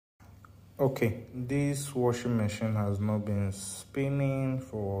Okay, this washing machine has not been spinning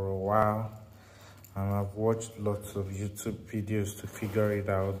for a while, and I've watched lots of YouTube videos to figure it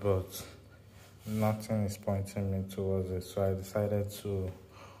out, but nothing is pointing me towards it. So I decided to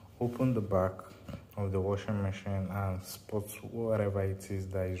open the back of the washing machine and spot whatever it is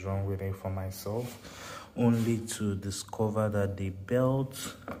that is wrong with it for myself, only to discover that the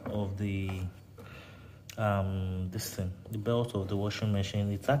belt of the the belt of the washing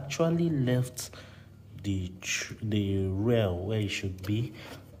machine, it's actually left the rail where it should be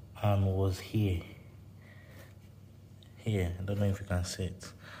and was here. I don't know if you can see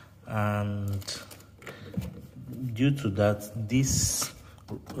it, and due to that, this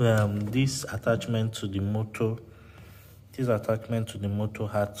attachment to the motor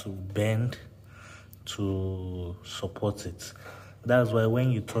had to bend to support it. That's why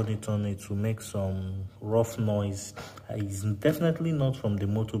when you turn it on, it will make some rough noise. It's definitely not from the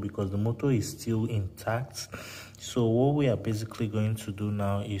motor because the motor is still intact. So what we are basically going to do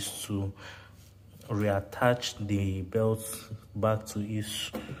now is to reattach the belt back to its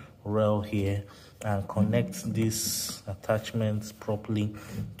rail here and connect this attachment properly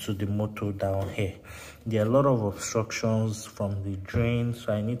to the motor down here. There are a lot of obstructions from the drain,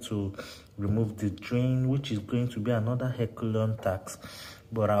 so I need to remove the drain, which is going to be another Herculean task,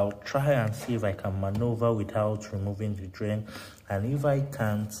 but I'll try and see if I can maneuver without removing the drain, and if I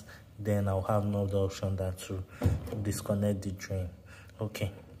can't, then I'll have no other option than to disconnect the drain.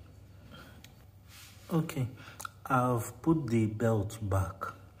 Okay, I've put the belt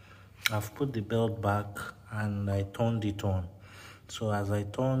back. And I turned it on. So as I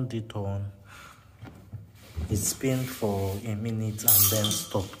turned it on, it spun for a minute and then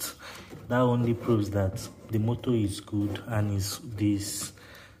stopped. That only proves that the motor is good and is this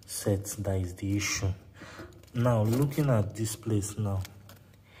set that is the issue. Now looking at this place now,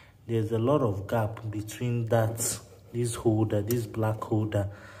 there's a lot of gap between this holder, this black holder,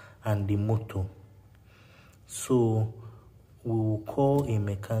 and the motor. So we will call a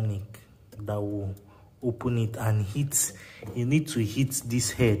mechanic that will open it and hit. You need to hit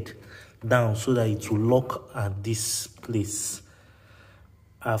this head down so that it will lock at this place.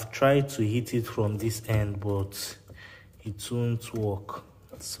 I've tried to hit it from this end, but it won't work.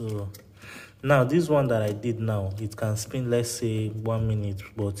 So now this one that I did now, it can spin, let's say 1 minute,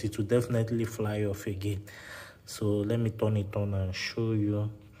 but it will definitely fly off again. So let me turn it on and show you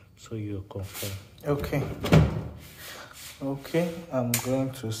so you're confirmed. Okay, I'm going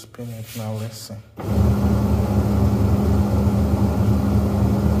to spin it now. Let's see.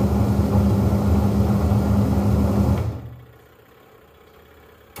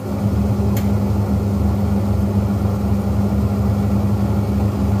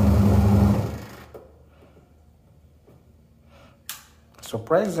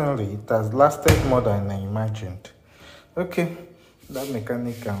 Surprisingly, it has lasted more than I imagined. Okay, that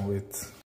mechanic can wait.